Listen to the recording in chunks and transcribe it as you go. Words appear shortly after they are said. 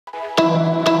Hi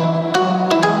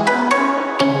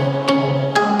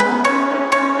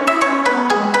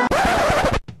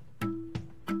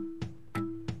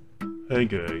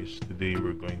guys, today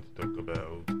we're going to talk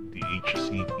about the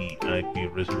Hcp Ip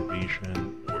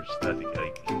Reservation or static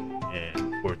IP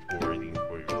and port forwarding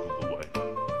for your Google Wi-Fi.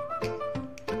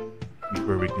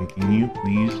 Before we continue,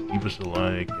 please give us a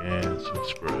like and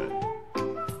subscribe.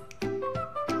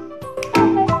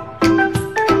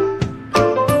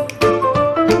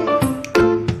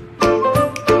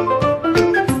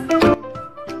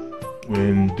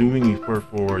 When doing a port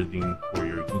forwarding for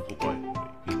your Google Wi-Fi,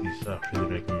 it is actually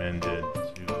recommended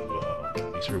to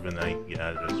reserve an IP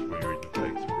address for your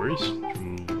device first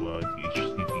through the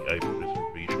Hcp Ip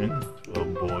Reservation to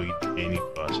avoid any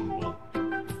possible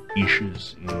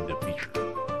issues in the future.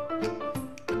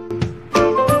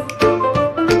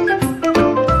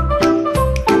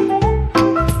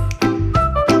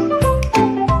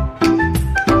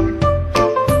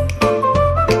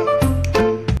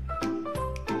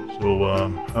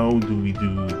 How do we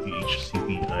do the Hcp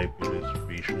Ip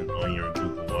Reservation on your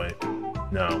Google Wi-Fi?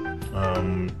 Now,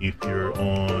 if you're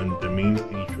on the main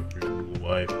page of your Google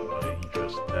Wi-Fi,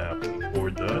 just tap the 4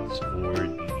 dots or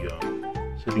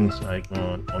the settings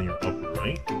icon on your upper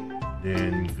right.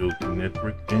 Then go to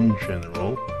Network in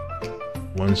General.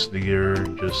 Once there,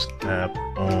 just tap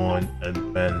on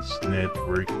Advanced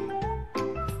Network.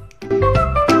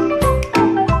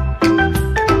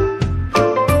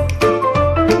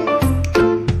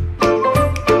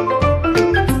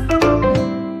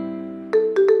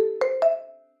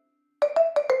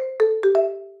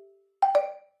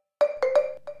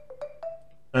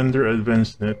 Under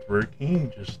Advanced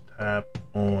Networking, just tap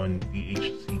on the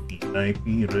Hcp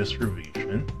Ip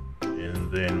Reservation,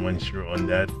 and then once you're on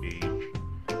that page,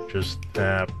 just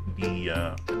tap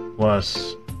the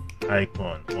plus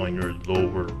icon on your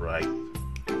lower right,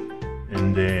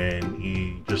 and then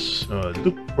you just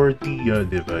look for the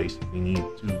device that you need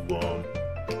to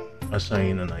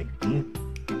assign an IP.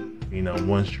 Okay, now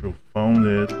once you've found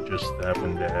it, just tap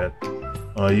on that.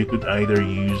 You could either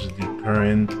use the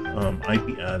current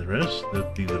IP address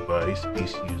that the device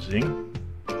is using,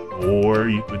 or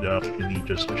you could actually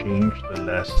just change the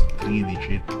last 3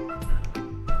 digits.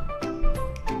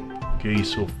 Okay,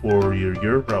 so for your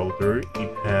router,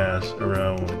 it has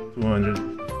around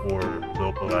 254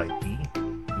 local IP.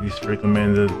 It is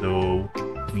recommended though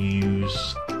to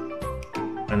use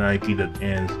an IP that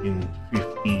ends in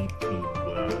 50 to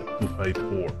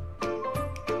 254.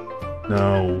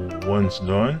 Now, once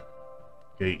done,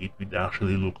 okay, it would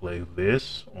actually look like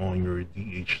this on your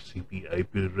Dhcp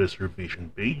Ip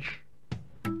Reservation page.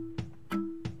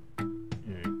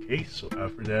 Okay, so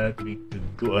after that, we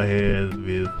could go ahead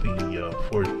with the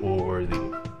port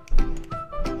forwarding.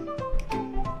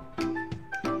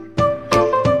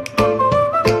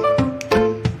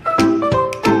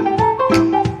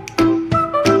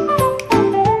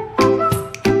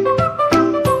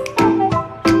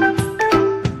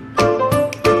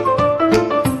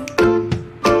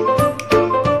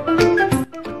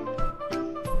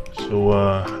 So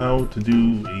how to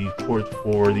do a port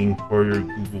forwarding for your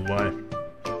Google Wi-Fi.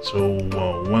 So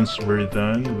once we're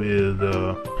done with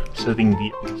setting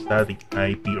the static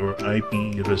IP or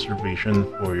IP reservation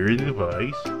for your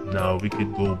device, now we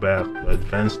could go back to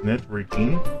Advanced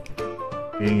Networking.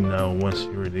 Okay, now once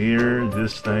you're there,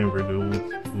 this time we're going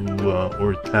to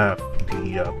or tap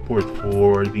the port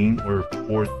forwarding or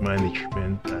port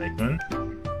management icon.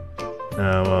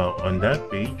 Now on that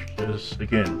page, just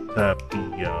again tap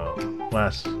the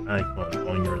plus icon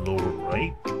on your lower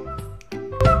right.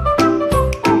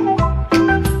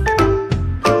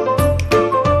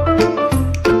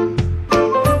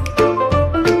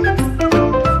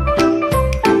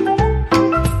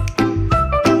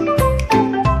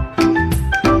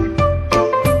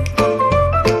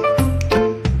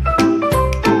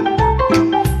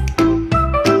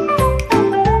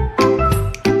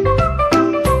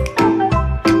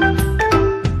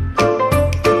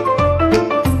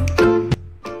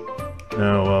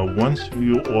 Once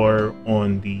you are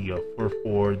on the port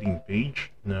forwarding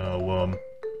page, now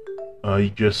you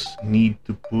just need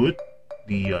to put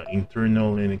the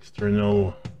internal and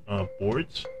external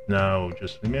ports. Now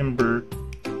just remember,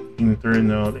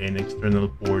 internal and external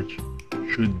ports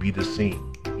should be the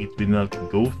same. It will not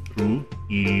go through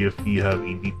if you have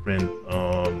a different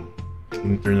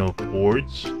internal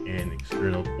ports and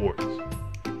external ports.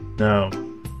 Now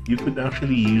you could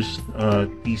actually use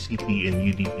TCP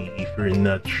and UDP if you're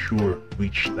not sure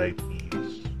which type to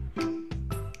use.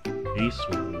 Okay,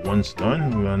 so once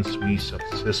done, once we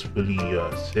successfully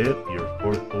set your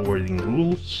port forwarding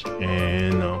rules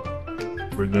and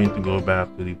we're going to go back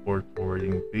to the port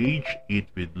forwarding page, it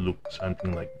would look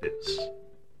something like this.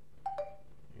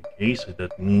 Okay, so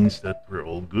that means that we're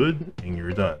all good and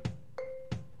you're done.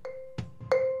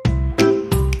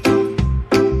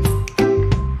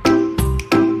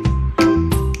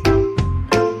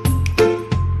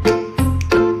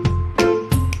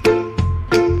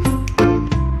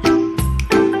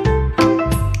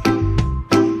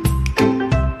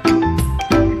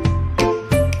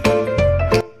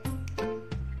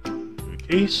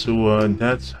 Okay, so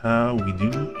that's how we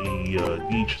do a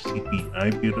Dhcp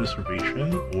IP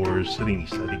reservation, or setting a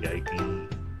static IP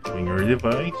on your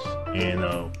device and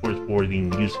port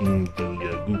forwarding using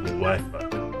the Google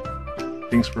Wi-Fi.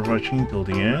 Thanks for watching till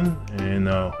the end, and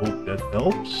hope that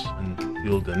helps.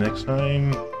 Until the next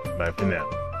time, bye for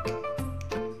now.